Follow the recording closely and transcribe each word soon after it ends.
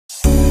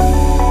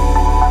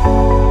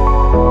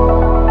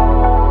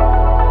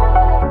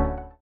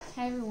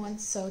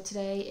So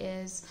today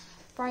is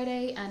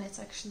Friday and it's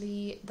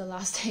actually the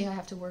last day I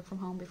have to work from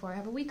home before I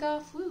have a week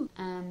off. Woo!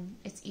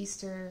 It's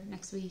Easter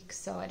next week,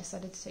 so I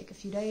decided to take a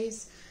few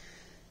days.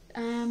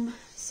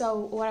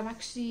 So what I'm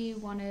actually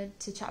wanted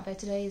to chat about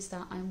today is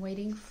that I'm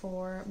waiting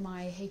for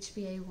my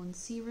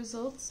HbA1c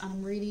results, and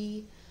I'm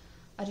really,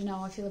 I don't know,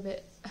 I feel a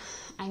bit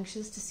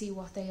anxious to see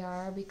what they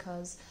are,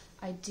 because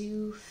I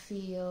do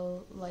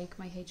feel like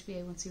my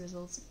HbA1c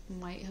results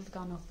might have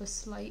gone up a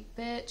slight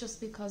bit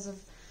just because of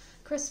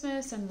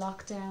Christmas and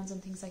lockdowns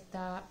and things like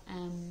that.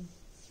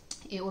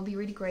 It would be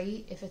really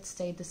great if it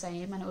stayed the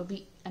same, and it would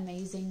be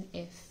amazing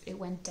if it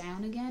went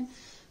down again,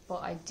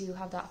 but I do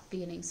have that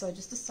feeling. So I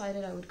just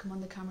decided I would come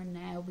on the camera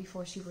now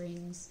before she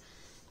rings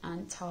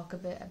and talk a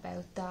bit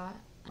about that.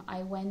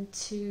 I went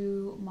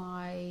to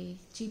my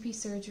GP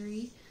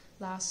surgery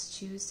last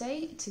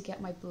Tuesday to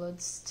get my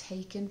bloods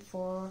taken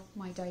for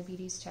my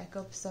diabetes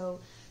checkup. So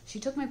she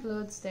took my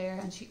bloods there,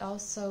 and she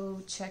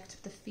also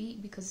checked the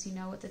feet, because you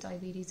know with the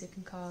diabetes it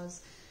can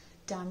cause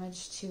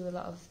damage to a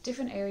lot of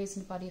different areas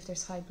in the body if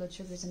there's high blood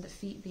sugars, and the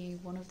feet being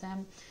one of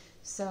them.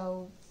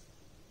 So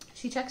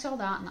she checked all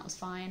that and that was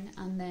fine,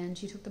 and then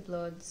she took the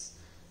bloods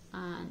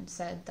and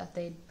said that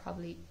they'd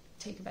probably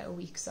take about a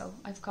week. So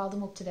I've called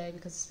them up today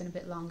because it's been a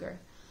bit longer.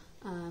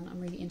 I'm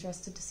really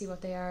interested to see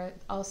what they are.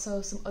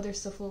 Also, some other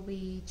stuff will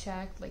be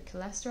checked, like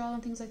cholesterol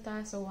and things like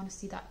that, so I want to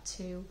see that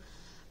too.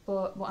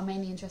 But what I'm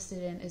mainly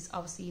interested in is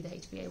obviously the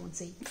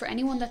HbA1c. For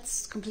anyone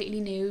that's completely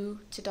new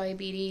to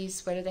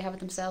diabetes, whether they have it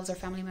themselves or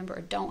family member,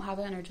 or don't have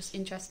it and are just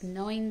interested in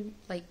knowing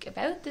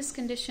about this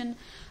condition,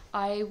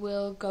 I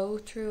will go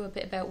through a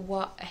bit about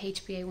what a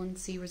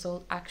HbA1c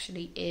result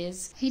actually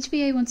is.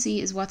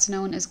 HbA1c is what's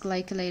known as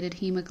glycosylated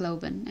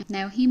hemoglobin.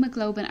 Now,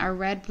 hemoglobin are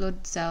red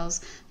blood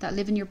cells that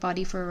live in your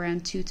body for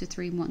around 2 to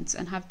 3 months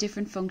and have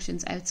different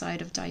functions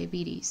outside of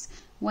diabetes.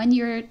 When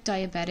you're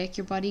diabetic,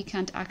 your body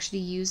can't actually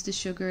use the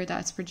sugar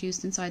that's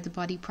produced inside the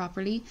body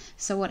properly.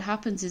 So what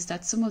happens is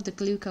that some of the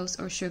glucose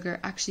or sugar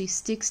actually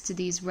sticks to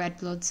these red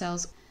blood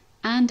cells.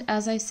 And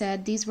as I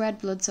said, these red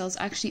blood cells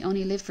actually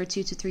only live for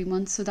 2 to 3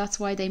 months, so that's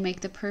why they make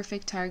the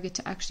perfect target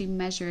to actually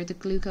measure the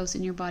glucose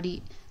in your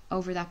body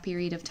over that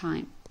period of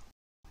time.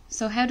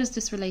 So how does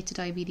this relate to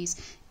diabetes?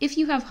 If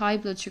you have high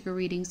blood sugar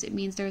readings, it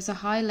means there is a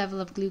high level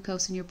of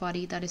glucose in your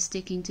body that is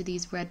sticking to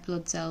these red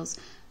blood cells,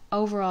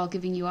 overall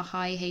giving you a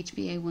high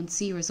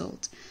HbA1c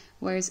result.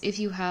 Whereas if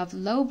you have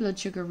low blood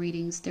sugar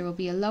readings, there will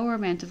be a lower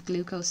amount of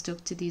glucose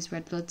stuck to these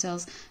red blood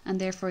cells, and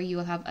therefore you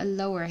will have a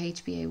lower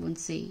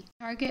HbA1c.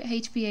 Target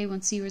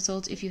HbA1c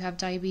result if you have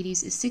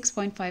diabetes is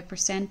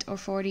 6.5% or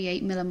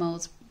 48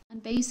 millimoles.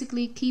 And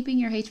basically, keeping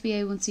your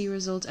HbA1c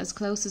result as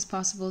close as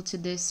possible to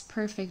this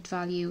perfect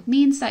value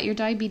means that your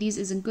diabetes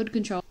is in good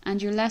control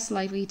and you're less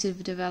likely to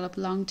develop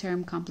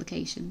long-term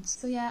complications.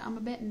 So yeah, I'm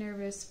a bit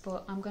nervous,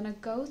 but I'm going to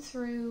go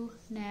through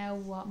now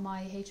what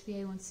my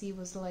HbA1c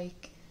was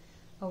like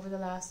over the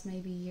last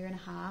maybe year and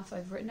a half.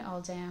 I've written it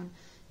all down,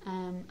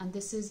 and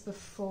this is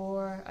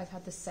before I've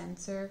had the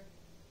sensor,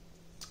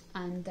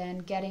 and then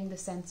getting the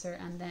sensor,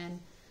 and then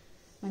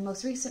my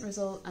most recent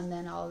result, and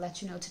then I'll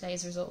let you know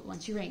today's result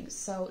once she rings.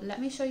 So let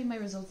me show you my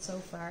results so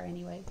far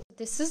anyway.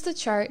 This is the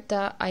chart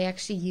that I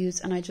actually use,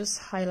 and I just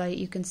highlight,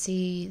 you can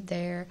see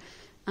there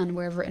and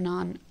where I've written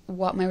on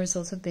what my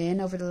results have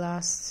been over the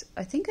last,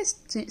 I think I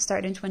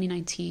started in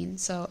 2019,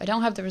 so I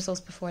don't have the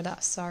results before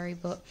that, sorry,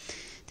 but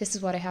this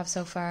is what I have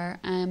so far.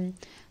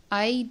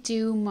 I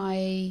do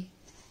my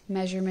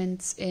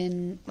measurements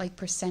in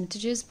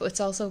percentages, but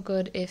it's also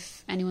good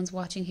if anyone's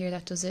watching here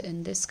that does it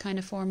in this kind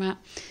of format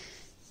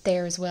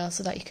there as well,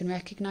 so that you can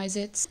recognize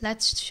it.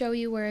 Let's show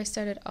you where I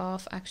started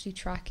off actually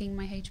tracking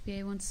my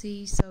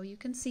HbA1c. So you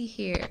can see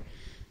here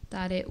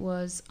that it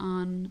was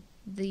on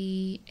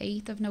the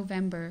 8th of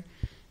November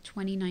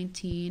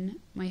 2019.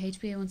 My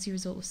HbA1c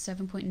result was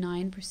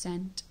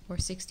 7.9% or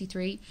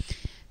 63,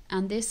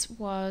 and this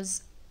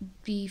was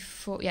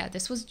before,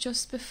 this was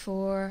just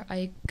before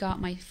I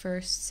got my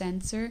first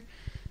sensor.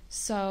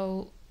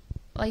 So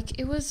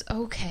it was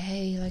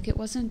okay, it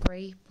wasn't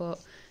great, but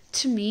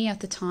to me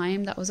at the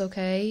time that was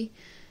okay,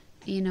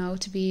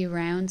 to be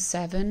around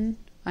 7.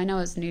 I know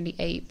it's nearly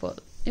 8, but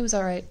it was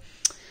alright.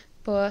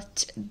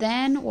 But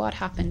then what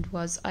happened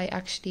was I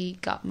actually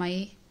got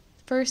my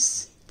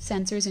first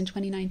sensors in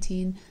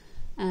 2019.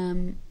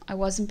 I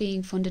wasn't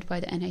being funded by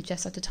the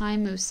NHS at the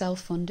time, it was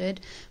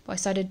self-funded, but I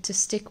decided to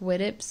stick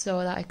with it so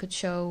that I could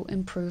show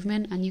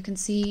improvement. And you can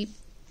see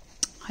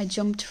I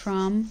jumped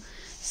from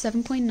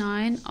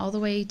 7.9 all the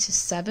way to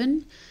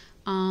 7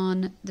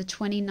 on the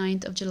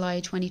 29th of July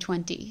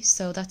 2020.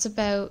 So that's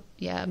about,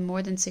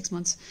 more than 6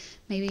 months,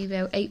 maybe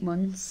about 8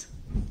 months.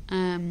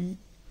 And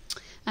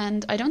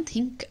I don't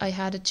think I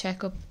had a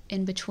checkup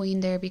in between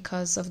there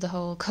because of the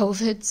whole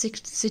COVID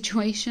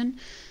situation.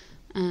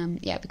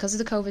 Because of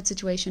the COVID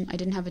situation, I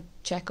didn't have a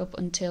checkup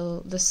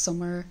until the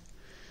summer.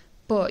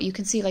 But you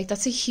can see,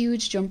 that's a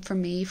huge jump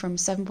from me, from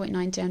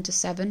 7.9 down to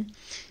 7,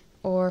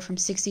 or from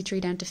 63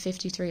 down to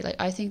 53.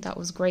 I think that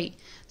was great.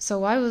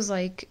 So I was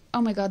like,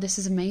 oh my god, this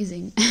is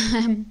amazing.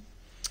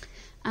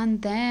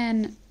 And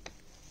then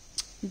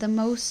the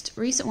most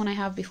recent one I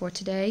have before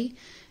today,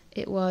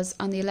 it was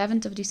on the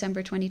 11th of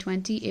December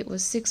 2020. It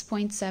was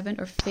 6.7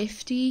 or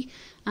 50,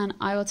 and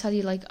I will tell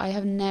you, like, I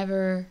have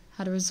never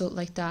had a result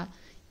like that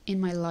in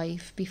my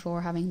life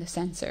before having the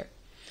sensor.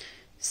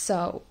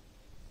 So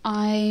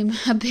I'm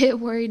a bit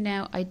worried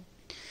now.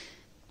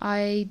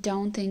 I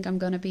don't think I'm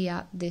going to be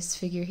at this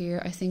figure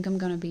here. I think I'm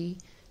going to be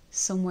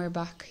somewhere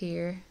back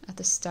here at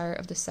the start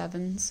of the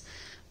 7s,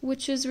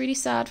 which is really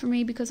sad for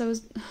me because I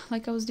was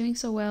doing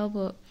so well,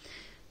 but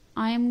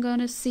I'm going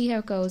to see how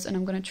it goes, and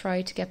I'm going to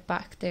try to get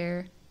back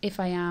there if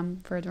I am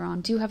further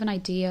on. Do you have an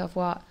idea of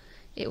what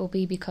it will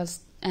be?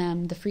 Because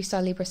the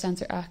Freestyle Libre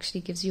sensor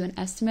actually gives you an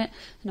estimate,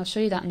 and I'll show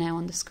you that now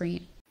on the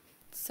screen.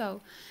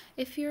 So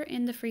if you're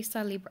in the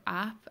Freestyle Libre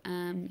app,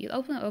 you'll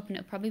open it,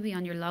 it'll probably be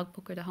on your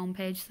logbook or the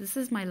homepage. So this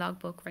is my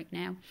logbook right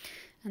now.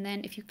 And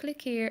then if you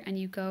click here and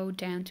you go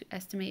down to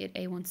estimated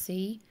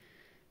A1C,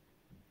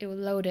 it will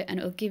load it and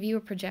it will give you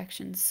a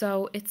projection.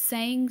 So it's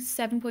saying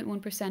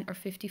 7.1% or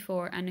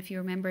 54. And if you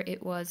remember,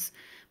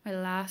 my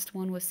last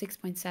one was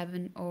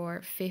 6.7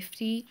 or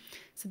 50.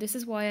 So this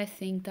is why I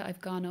think that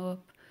I've gone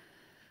up,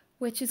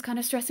 which is kind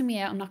of stressing me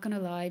out, I'm not going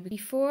to lie.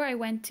 Before I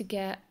went to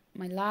get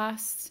my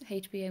last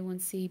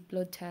HbA1c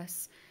blood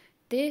test,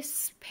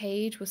 this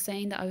page was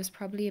saying that I was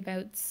probably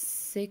about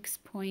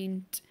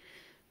 6.9,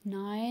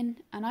 and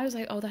I was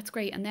like, oh, that's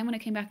great. And then when I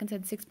came back and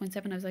said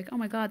 6.7, I was like, oh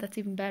my god, that's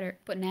even better.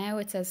 But now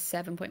it says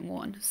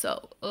 7.1,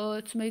 so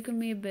it's making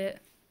me a bit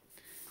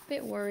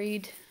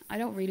worried. I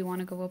don't really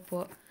want to go up,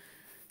 but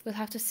we'll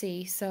have to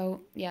see.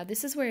 So yeah,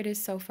 this is where it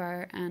is so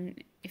far,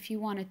 and if you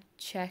want to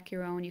check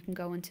your own, you can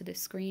go into the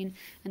screen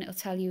and it'll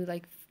tell you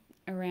like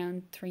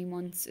around 3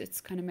 months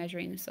it's kind of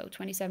measuring, so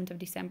 27th of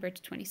December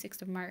to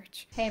 26th of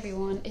March. Hey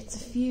everyone, it's a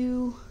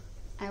few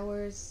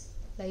hours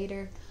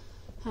later,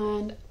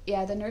 and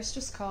yeah, the nurse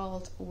just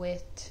called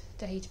with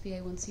the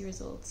HbA1c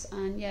results,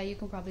 and yeah, you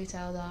can probably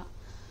tell that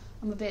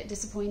I'm a bit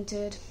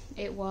disappointed.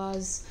 It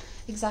was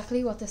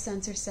exactly what the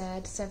sensor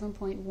said,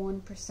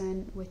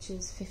 7.1%, which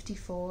is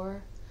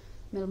 54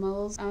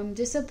 millimoles. I'm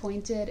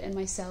disappointed in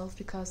myself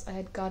because I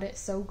had got it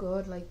so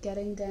good, like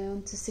getting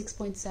down to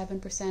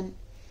 6.7%.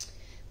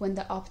 When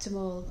the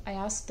optimal, I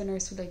asked the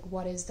nurse, like,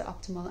 what is the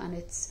optimal, and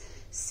it's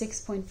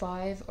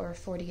 6.5 or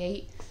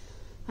 48,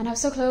 and I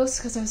was so close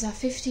because I was at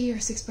 50 or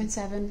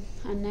 6.7,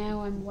 and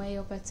now I'm way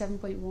up at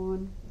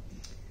 7.1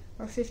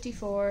 or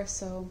 54.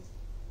 So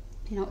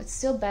you know, it's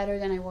still better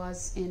than I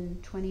was in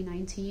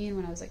 2019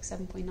 when I was like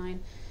 7.9,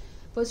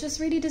 but it's just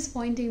really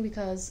disappointing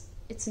because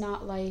it's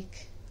not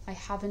like I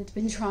haven't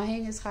been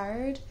trying as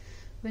hard.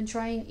 I've been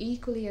trying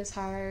equally as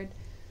hard.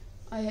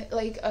 I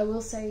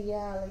will say,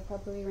 yeah, like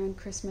probably around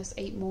Christmas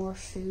ate more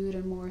food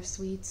and more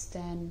sweets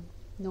than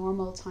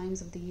normal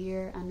times of the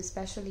year, and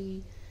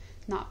especially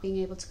not being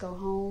able to go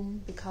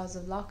home because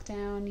of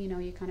lockdown, you know,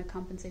 you kind of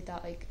compensate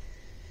that, like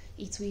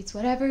eat sweets,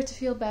 whatever, to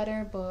feel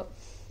better, but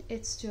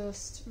it's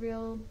just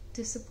real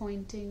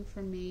disappointing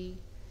for me.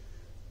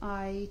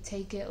 I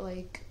take it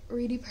like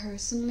really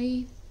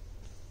personally,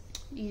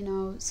 you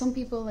know, some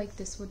people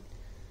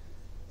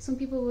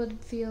would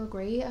feel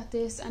great at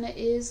this, and it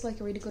is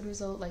like a really good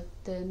result. Like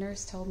the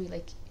nurse told me,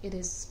 like it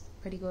is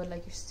pretty good,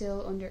 like you're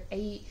still under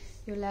 8,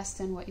 you're less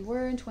than what you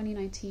were in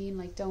 2019,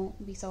 like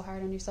don't be so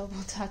hard on yourself.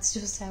 But that's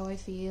just how I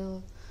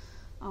feel.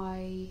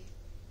 I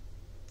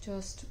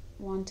just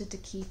wanted to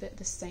keep it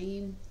the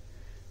same,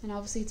 and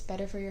obviously it's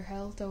better for your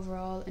health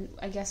overall. And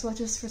I guess what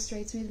just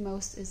frustrates me the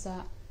most is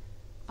that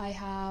I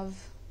have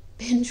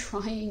been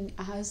trying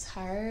as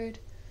hard.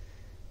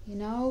 You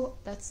know,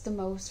 that's the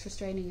most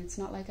frustrating. It's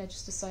not like I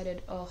just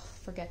decided, oh,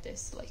 forget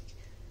this, like,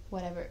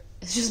 whatever.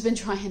 It's just been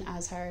trying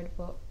as hard,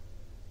 but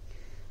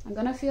I'm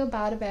gonna feel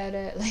bad about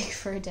it, like,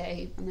 for a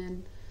day, and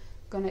then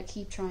gonna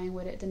keep trying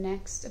with it. The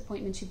next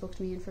appointment she booked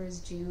me in for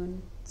is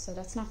June, so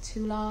that's not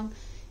too long.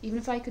 Even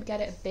if I could get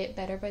it a bit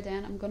better by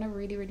then, I'm gonna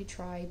really, really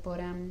try, but,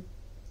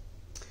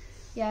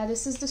 yeah,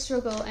 this is the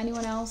struggle.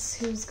 Anyone else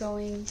who's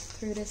going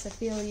through this, I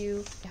feel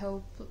you. I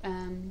hope,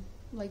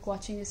 like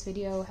watching this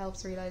video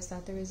helps realize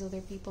that there is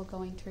other people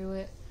going through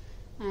it.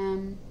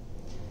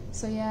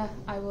 So yeah,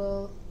 I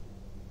will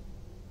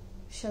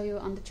show you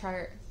on the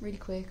chart really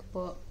quick,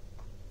 but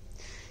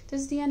this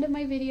is the end of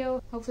my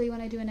video. Hopefully when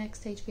I do a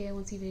next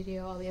HbA1c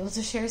video, I'll be able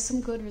to share some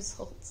good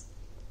results.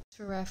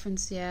 For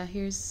reference, yeah,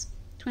 here's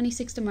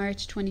 26th of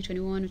March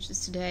 2021, which is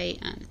today,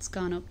 and it's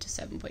gone up to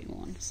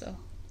 7.1, so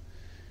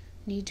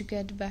need to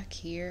get back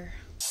here.